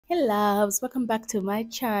Hey loves, welcome back to my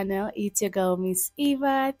channel. It's your girl Miss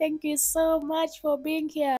Eva. Thank you so much for being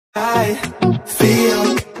here. I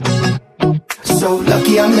feel so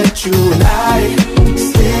lucky I met you, and I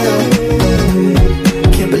still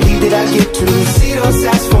can't believe that I get to see those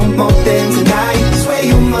eyes for more than tonight. Swear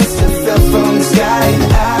you must have fell from the sky.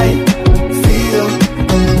 I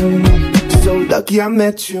feel so lucky I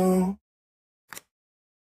met you.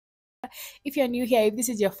 If you're new here, if this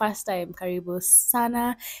is your first time, Karibu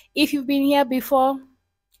Sana. If you've been here before,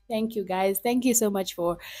 thank you guys. Thank you so much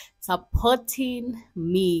for supporting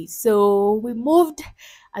me. So we moved,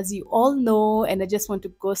 as you all know, and I just want to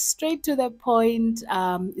go straight to the point.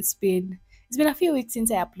 It's been a few weeks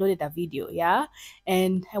since I uploaded a video, yeah,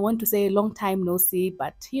 and I want to say long time no see,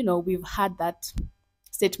 but we've had that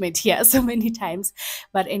statement here so many times.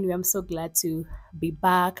 But anyway, I'm so glad to be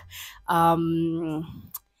back.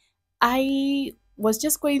 I was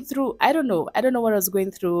just going through, I don't know what I was going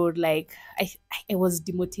through. Like I was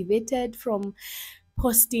demotivated from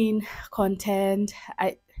posting content.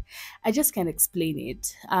 I just can't explain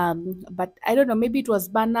it. But I don't know, maybe it was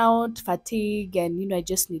burnout, fatigue, and I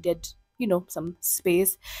just needed some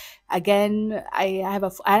space. Again, I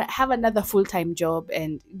have another full-time job,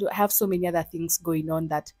 and I have so many other things going on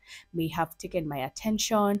that may have taken my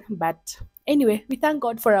attention. But anyway, we thank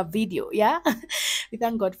God for a video, yeah. We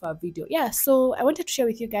thank God for a video, yeah. So I wanted to share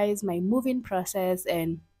with you guys my moving process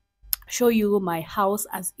and show you my house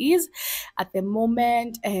as is at the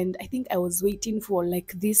moment. And I think I was waiting for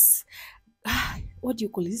like this what do you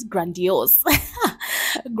call this, grandiose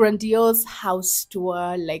grandiose house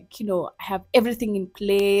tour. Like, I have everything in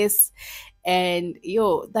place, and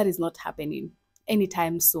that is not happening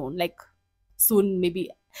anytime soon. Like soon, maybe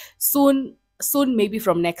soon maybe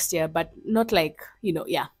from next year, but not like,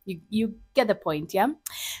 yeah, you get the point, yeah.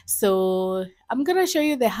 So I'm gonna show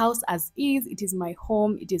you the house as is. It is my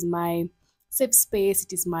home, it is my safe space,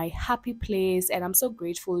 it is my happy place, and I'm so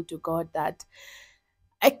grateful to God that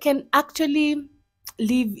I can actually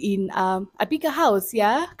live in a bigger house,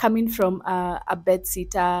 yeah, coming from a bed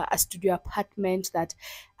sitter, a studio apartment that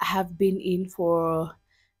I have been in for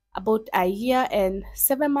about a year and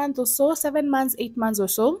 7 months or so, 7 months, 8 months or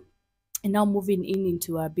so, and now moving in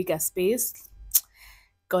into a bigger space.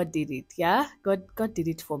 God did it, yeah. God did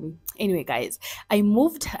it for me. Anyway, guys, I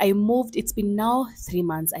moved. It's been now 3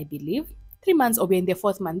 months, I believe. 3 months, or we're in the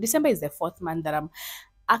fourth month. December is the fourth month that I'm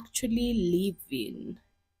actually living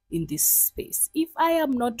in this space. If I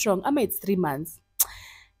am not wrong, I mean it's 3 months.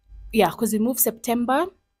 Yeah, because we moved September,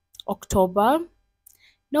 October,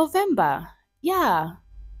 November. Yeah,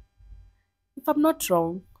 if I'm not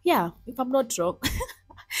wrong. Yeah, if I'm not wrong.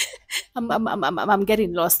 I'm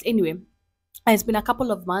getting lost. Anyway, it's been a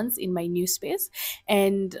couple of months in my new space,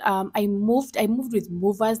 and I moved with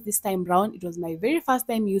movers this time round. It was my very first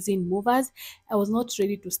time using movers. I was not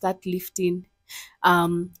ready to start lifting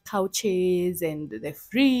couches and the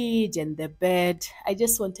fridge and the bed. I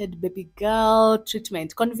just wanted baby girl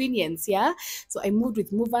treatment, convenience, yeah. So I moved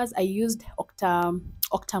with movers. I used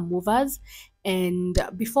Octa movers, and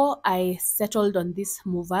before I settled on these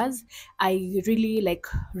movers, I really like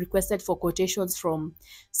requested for quotations from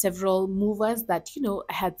several movers that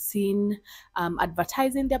I had seen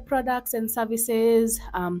advertising their products and services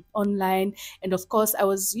online. And of course, I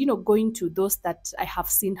was going to those that I have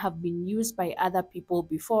seen have been used by other people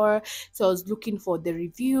before. So I was looking for the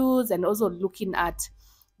reviews and also looking at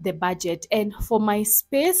the budget. And for my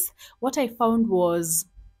space, what I found was,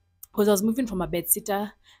 because I was moving from a bed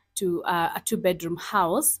sitter to a two-bedroom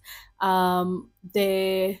house,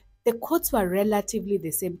 the quotes were relatively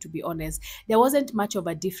the same, to be honest. There wasn't much of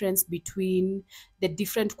a difference between the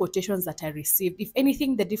different quotations that I received. If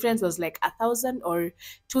anything, the difference was like 1,000 or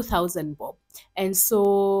 2,000 bob. And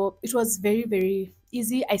so it was very, very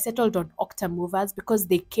easy. I settled on Octa movers because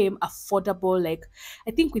they came affordable, like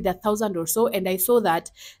I think with 1,000 or so. And I saw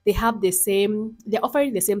that they're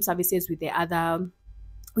offering the same services with the other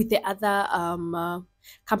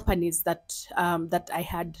companies that I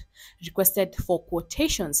had requested for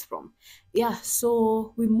quotations from. Yeah,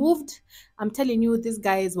 so we moved. I'm telling you, these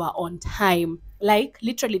guys were on time. Like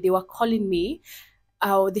literally, they were calling me.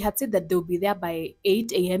 They had said that they'll be there by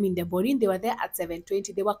 8 a.m. in the morning. They were there at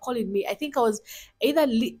 7:20. They were calling me. I think I was either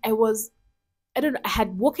I was, I don't know. I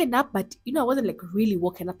had woken up, but I wasn't like really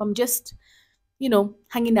woken up. I'm just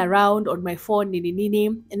hanging around on my phone, nini nini.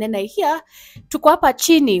 And then I hear, tuko hapa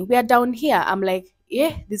chini, we are down here. I'm like,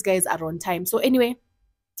 yeah, these guys are on time. So anyway,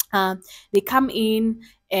 they come in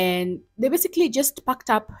and they basically just packed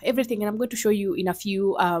up everything. And I'm going to show you in a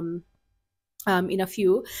few in a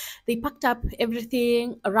few. They packed up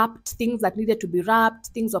everything, wrapped things that needed to be wrapped,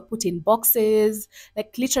 things were put in boxes.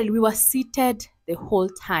 Like literally, we were seated the whole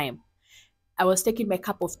time. I was taking my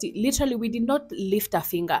cup of tea. Literally, we did not lift a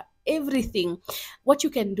finger. Everything. What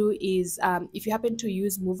you can do is, if you happen to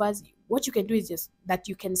use movers, what you can do is just that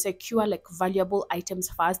you can secure like valuable items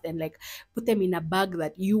first and like put them in a bag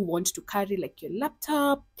that you want to carry, like your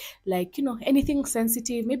laptop, like anything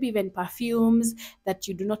sensitive, maybe even perfumes that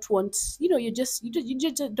you do not want. You just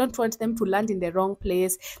don't want them to land in the wrong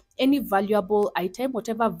place. Any valuable item,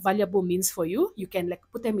 whatever valuable means for you, you can like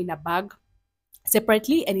put them in a bag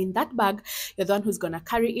separately, and in that bag you're the one who's going to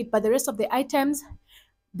carry it, but the rest of the items,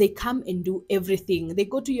 they come and do everything. They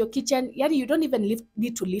go to your kitchen. Yeah, you don't even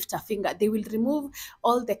need to lift a finger. They will remove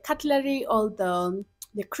all the cutlery, all the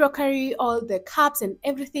crockery, all the cups and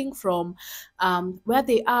everything from where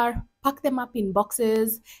they are, pack them up in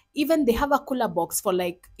boxes. Even they have a cooler box for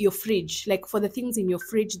like your fridge, like for the things in your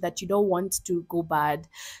fridge that you don't want to go bad.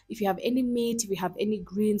 If you have any meat, if you have any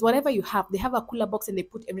greens, whatever you have, they have a cooler box and they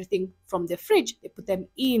put everything from the fridge, they put them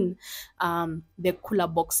in the cooler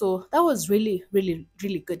box. So that was really, really,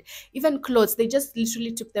 really good. Even clothes, they just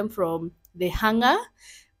literally took them from the hanger,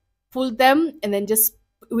 pulled them, and then just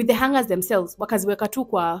with the hangers themselves, wakaziweka tu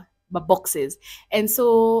kwa boxes. And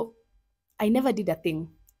so I never did a thing.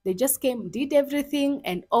 They just came, did everything,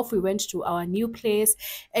 and off we went to our new place.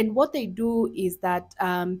 And what they do is that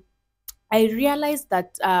I realized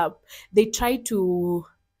that they try to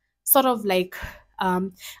sort of like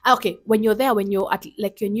okay, when you're there, when you're at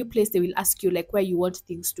like your new place, they will ask you like where you want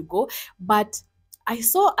things to go. But I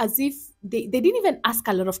saw as if they didn't even ask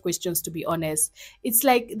a lot of questions, to be honest. It's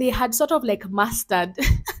like they had sort of like mastered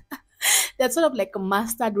they had sort of like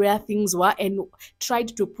mastered where things were and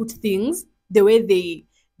tried to put things the way they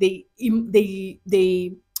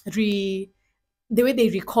re the way they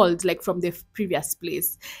recalled like from the previous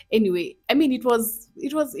place. Anyway, I mean, it was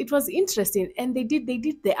interesting, and they did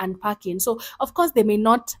the unpacking. So of course they may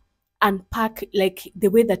not unpack like the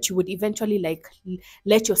way that you would eventually like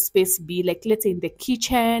let your space be, like let's say in the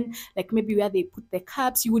kitchen, like maybe where they put the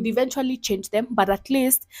cups, you would eventually change them, but at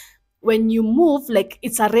least when you move, like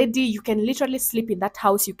it's already, you can literally sleep in that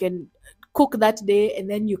house, you can cook that day, and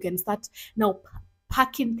then you can start now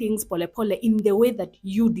packing things pole pole in the way that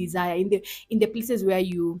you desire, in the places where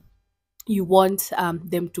you want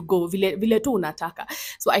them to go, vile tu unataka.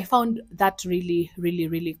 So I found that really, really,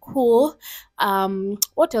 really cool.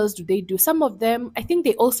 What else do they do? Some of them, I think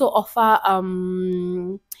they also offer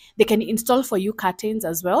they can install for you curtains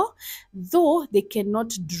as well, though they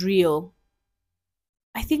cannot drill.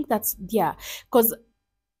 I think that's, yeah, because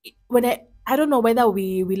when I don't know whether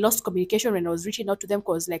we lost communication when I was reaching out to them,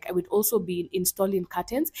 because like I would also be installing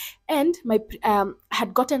curtains, and my I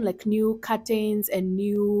had gotten like new curtains and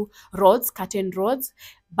new rods, curtain rods,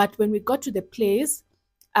 but when we got to the place,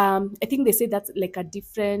 I think they said that's like a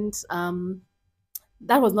different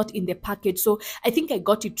that was not in the package. So I think I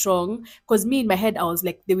got it wrong, because me in my head I was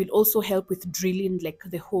like they will also help with drilling like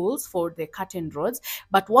the holes for the curtain rods,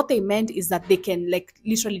 but what they meant is that they can like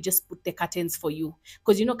literally just put the curtains for you,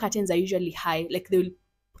 because curtains are usually high, like they will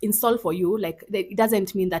install for you, like it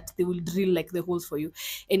doesn't mean that they will drill like the holes for you.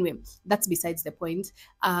 Anyway, that's besides the point.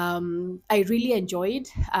 I really enjoyed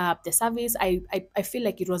the service. I feel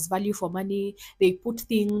like it was value for money. They put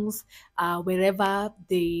things wherever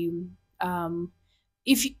they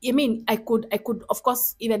if I mean, I could of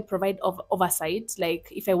course even provide oversight, like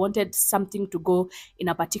if I wanted something to go in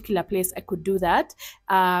a particular place, I could do that.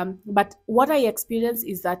 But what I experienced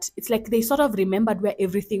is that it's like they sort of remembered where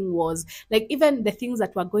everything was, like even the things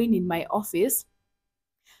that were going in my office.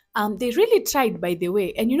 They really tried, by the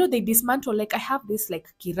way, and they dismantle. Like I have this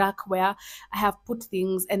like kirak where I have put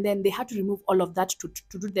things, and then they had to remove all of that to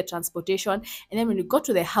do the transportation. And then when we got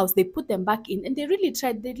to the house, they put them back in, and they really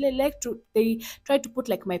tried. They tried to put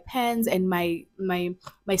like my pens and my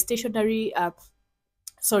stationery.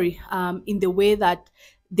 Sorry, in the way that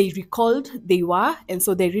they recalled they were, and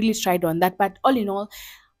so they really tried on that. But all in all,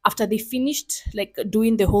 after they finished like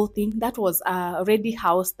doing the whole thing, that was a ready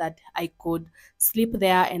house that I could sleep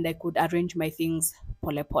there and I could arrange my things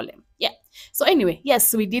pole pole. Yeah. So anyway,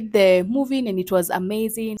 yes, we did the moving and it was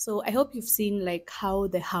amazing. So I hope you've seen like how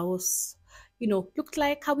the house looked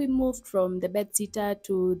like, how we moved from the bed sitter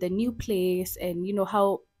to the new place, and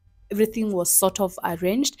how everything was sort of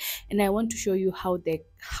arranged. And I want to show you how the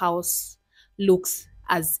house looks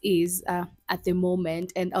as is at the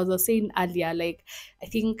moment. And as I was saying earlier, like I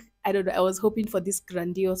think, I don't know, I was hoping for this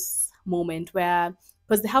grandiose moment where,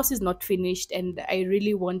 because the house is not finished and I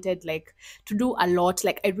really wanted like to do a lot,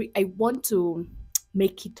 like I want to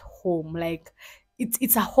make it home, like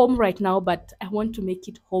it's a home right now, but I want to make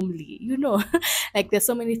it homely, like there's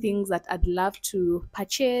so many things that I'd love to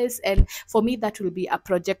purchase, and for me that will be a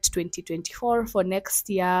project 2024. For next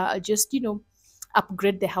year I'll just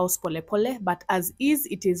upgrade the house pole pole, but as is,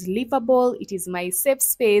 it is livable, it is my safe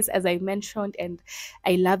space, as I mentioned, and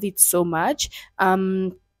I love it so much.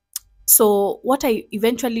 So what I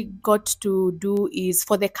eventually got to do is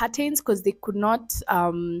for the curtains, because they could not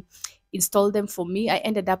install them for me, I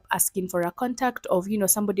ended up asking for a contact of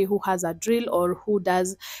somebody who has a drill or who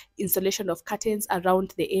does installation of curtains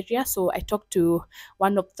around the area. So I talked to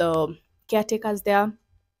one of the caretakers there,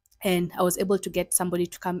 and I was able to get somebody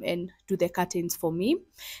to come and do the curtains for me.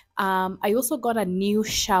 I also got a new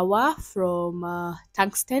shower from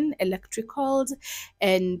Tungsten Electricals,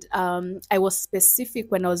 and I was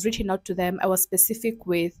specific when I was reaching out to them. I was specific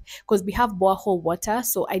with, because we have borehole water,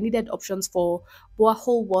 so I needed options for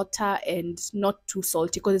borehole water and not too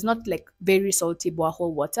salty, because it's not like very salty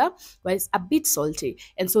borehole water, but it's a bit salty.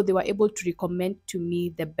 And so they were able to recommend to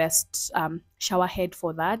me the best shower head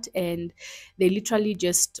for that. And they literally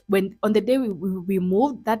just, when on the day we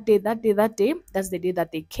moved, that's the day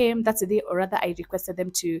that they came. That's the day, or rather I requested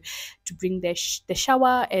them to bring the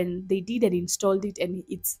shower, and they did and installed it, and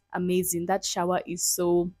it's amazing. That shower is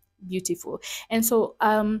so beautiful. And so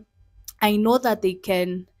I know that they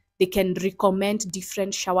can recommend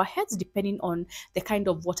different shower heads depending on the kind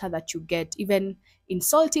of water that you get. Even in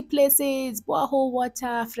salty places, borehole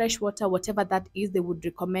water, fresh water, whatever that is, they would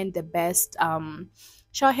recommend the best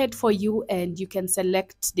shower head for you, and you can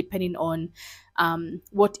select depending on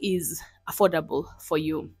what is affordable for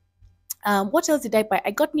you. What else did I buy?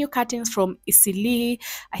 I got new curtains from Isili.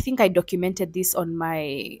 I think I documented this on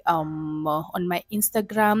my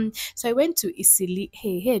Instagram. So I went to Isili.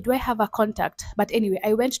 Hey, do I have a contact? But anyway,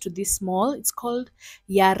 I went to this mall. It's called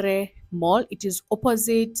Yare Mall. It is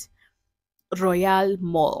opposite Royal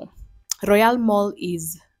Mall. Royal Mall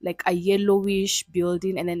is like a yellowish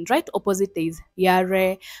building, and then right opposite there is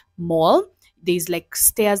Yare Mall. There's like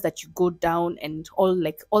stairs that you go down, and all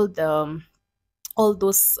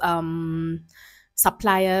those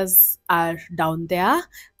suppliers are down there.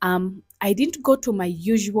 I didn't go to my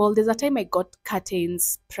usual. There's a time I got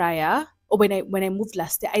curtains prior, or when I moved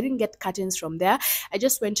last year, I didn't get curtains from there. I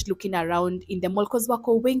just went looking around in the mall because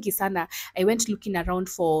wako wengi sana. I went looking around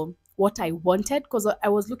for what I wanted, because I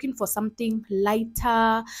was looking for something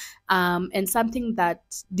lighter, and something that,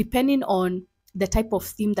 depending on the type of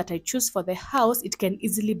theme that I choose for the house, it can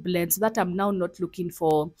easily blend, so that I'm now not looking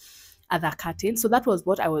for other curtain. So that was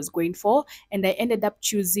what I was going for. And I ended up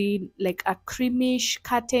choosing like a creamish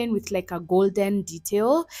curtain with like a golden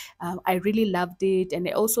detail. I really loved it. And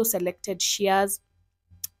I also selected shears.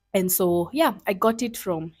 And so, yeah, I got it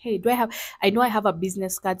from, hey, I know I have a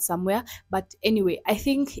business card somewhere, but anyway, I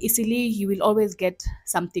think easily you will always get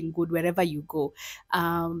something good wherever you go.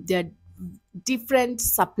 There are different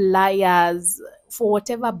suppliers for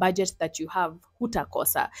whatever budget that you have.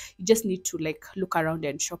 Hutakosa. You just need to like look around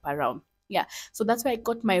and shop around. Yeah, so that's why I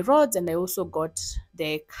got my rods, and I also got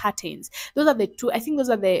the curtains. Those are the two. I think those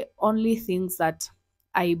are the only things that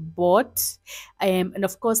I bought. And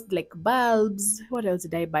of course, like bulbs. What else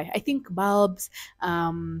did I buy? I think bulbs.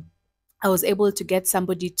 I was able to get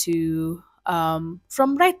somebody to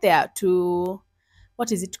from right there to, what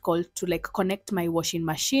is it called, to like connect my washing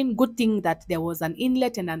machine. Good thing that there was an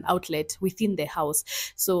inlet and an outlet within the house,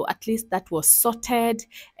 so at least that was sorted.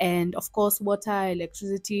 And of course, water,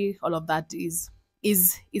 electricity, all of that is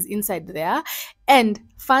inside there. And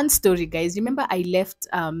fun story, guys, remember I left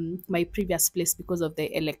my previous place because of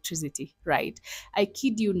the electricity, right? I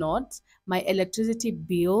kid you not, my electricity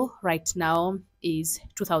bill right now is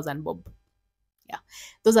 2000 bob. Yeah,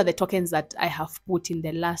 those are the tokens that I have put in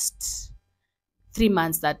the last 3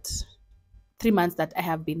 months, that I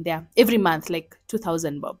have been there. Every month, like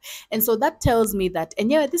 2000 bob. And so that tells me that,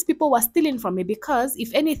 and yeah, these people were stealing from me, because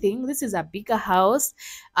if anything, this is a bigger house.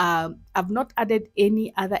 I've not added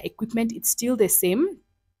any other equipment. It's still the same.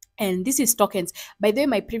 And this is tokens. By the way,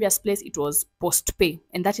 my previous place, it was post pay.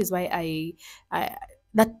 And that is why I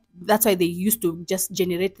that's why they used to just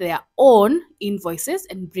generate their own invoices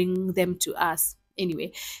and bring them to us.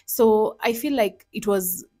 Anyway, so I feel like it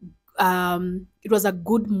was a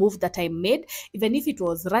good move that I made, even if it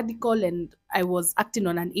was radical and I was acting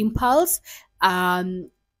on an impulse.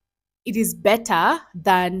 It is better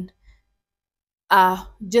than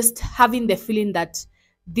just having the feeling that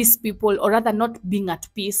these people, or rather not being at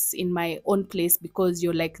peace in my own place, because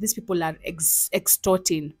you're like, these people are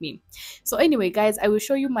extorting me. So anyway, guys, I will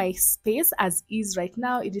show you my space as is right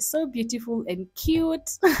now. It is so beautiful and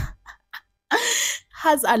cute.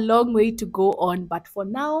 Has a long way to go on, but for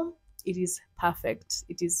now, it is perfect.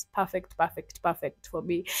 It is perfect, perfect, perfect for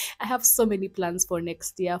me. I have so many plans for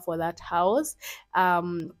next year for that house.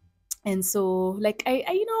 And so like I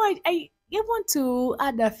want to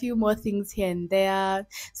add a few more things here and there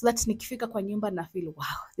so that nikifika kwa nyumba na feel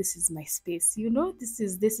wow, this is my space, you know, this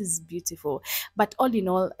is beautiful. But all in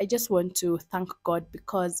all, I just want to thank God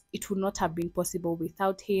because it would not have been possible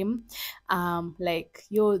without him. Like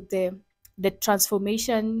the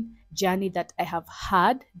transformation journey that I have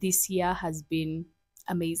had this year has been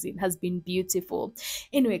amazing, has been beautiful.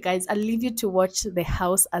 Anyway guys, I'll leave you to watch the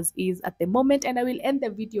house as is at the moment, and I will end the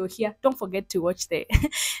video here. Don't forget to watch the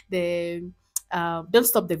the don't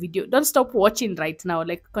stop the video, don't stop watching right now,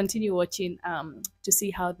 like continue watching to see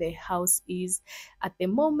how the house is at the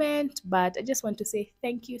moment. But I just want to say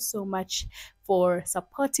thank you so much for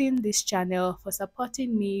supporting this channel, for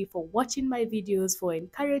supporting me, for watching my videos, for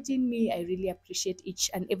encouraging me. I really appreciate each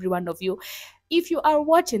and every one of you. If you are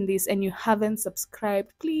watching this and you haven't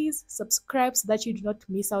subscribed, please subscribe so that you do not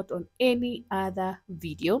miss out on any other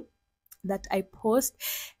video that I post.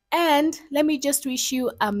 And let me just wish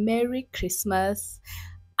you a Merry Christmas,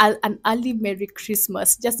 an early Merry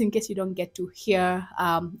Christmas, just in case you don't get to hear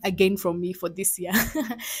again from me for this year.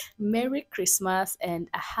 Merry Christmas and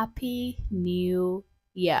a Happy New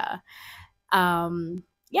Year.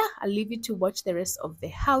 Yeah, I'll leave you to watch the rest of the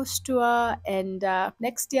house tour, and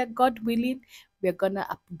next year, God willing, we're gonna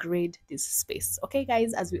upgrade this space. Okay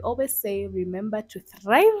guys, as we always say, remember to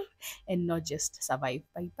thrive and not just survive.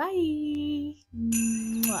 Bye bye.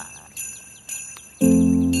 Mwah.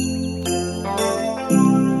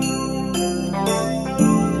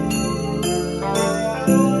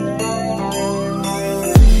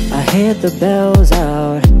 I hear the bells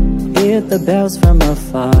out, hear the bells from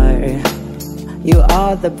afar. You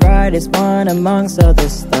are the brightest one amongst all the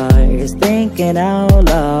stars. Thinking out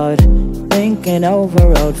loud, thinking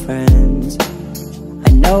over old friends. I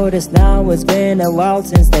notice now it's been a while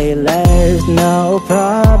since they left. No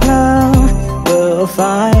problem, we'll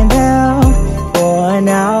find them. For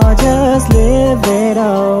now, just leave it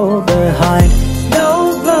all behind.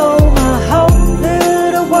 Don't blow my whole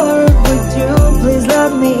little world. Would you please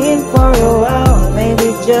let me in for a while?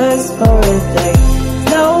 Maybe just for a day.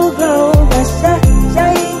 No blow, but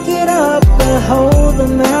shake it up. Behold the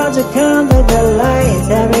magic under the lights.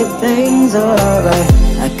 Everything's alright.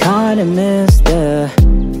 I kinda miss the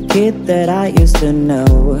kid that I used to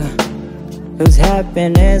know, whose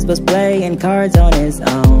happiness was playing cards on his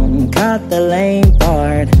own. Cut the lame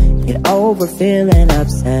part, get over feeling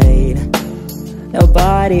upset.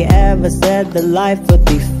 Nobody ever said that life would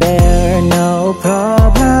be fair. No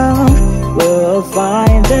problem, we'll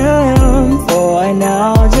find them. For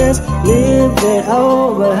now, just leave it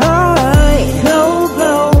all behind. No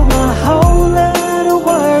blow, my whole little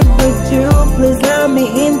world. Would you please let me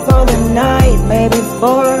in for the night? Maybe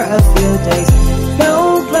for a few days.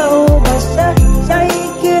 No blow, but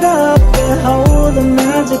shake it up. Behold the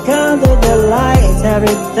magic under the lights.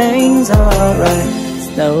 Everything's alright.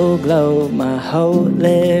 Snow globe, my whole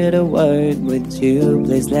little world. Would you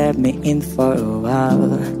please let me in for a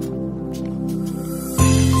while?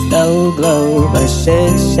 Snow globe, I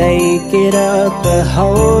should shake it up.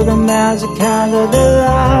 Behold the magic under the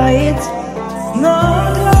lights. No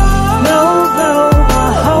globe, no globe,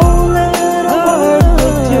 my whole little world.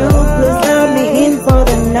 Would you please let me in for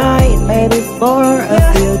the night? Maybe for a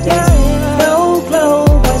few days. No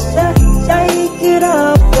globe, I should shake it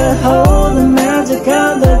up. Behold the magic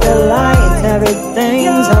under the lights.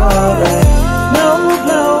 Everything's alright. No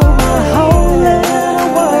glow, my whole little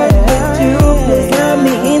world. Would you please let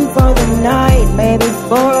me in for the night? Maybe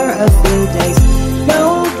for a few days. No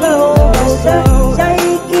glow,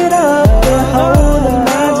 shake it up. Behold the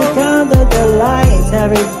magic under the lights.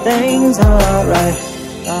 Everything's alright.